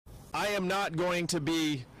I am not going to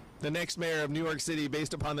be the next mayor of New York City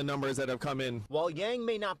based upon the numbers that have come in. While Yang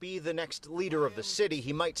may not be the next leader of the city,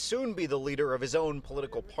 he might soon be the leader of his own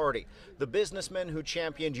political party. The businessman who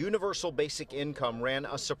championed universal basic income ran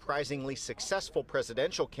a surprisingly successful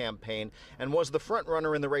presidential campaign and was the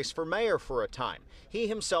frontrunner in the race for mayor for a time. He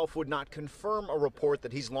himself would not confirm a report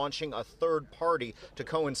that he's launching a third party to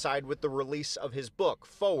coincide with the release of his book,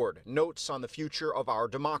 Forward, Notes on the Future of Our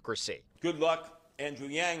Democracy. Good luck, Andrew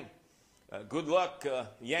Yang. Good luck,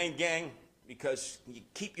 Yang Gang, because you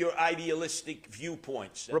keep your idealistic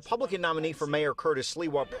viewpoints. Republican nominee for mayor Curtis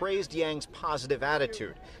Sliwa praised Yang's positive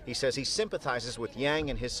attitude. He says he sympathizes with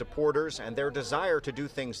Yang and his supporters and their desire to do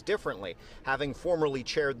things differently, having formerly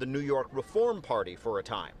chaired the New York Reform Party for a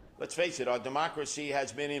time. Let's face it, our democracy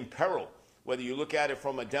has been in peril, whether you look at it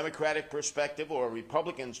from a Democratic perspective or a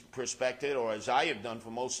Republican perspective, or as I have done for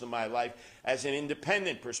most of my life, as an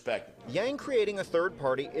independent perspective. Yang creating a third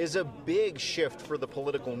party is a big shift for the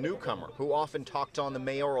political newcomer, who often talked on the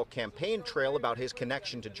mayoral campaign trail about his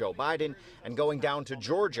connection to Joe Biden and going down to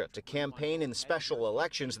Georgia to campaign in special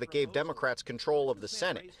elections that gave Democrats control of the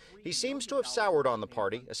Senate. He seems to have soured on the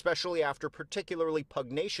party, especially after particularly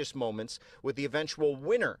pugnacious moments with the eventual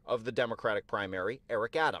winner of the Democratic primary,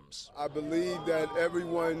 Eric Adams. I believe that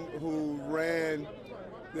everyone who ran,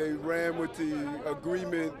 they ran with the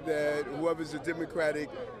agreement that whoever's the Democratic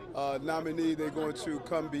nominee, they're going to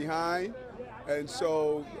come behind. And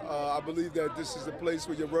so I believe that this is a place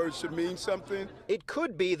where your words should mean something. It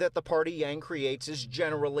could be that the party Yang creates is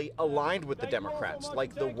generally aligned with the Democrats,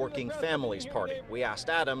 like the Working Families Party. We asked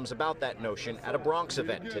Adams about that notion at a Bronx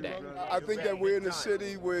event today. I think that we're in a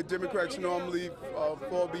city where Democrats normally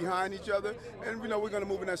fall behind each other, and we're going to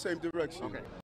move in that same direction. Okay.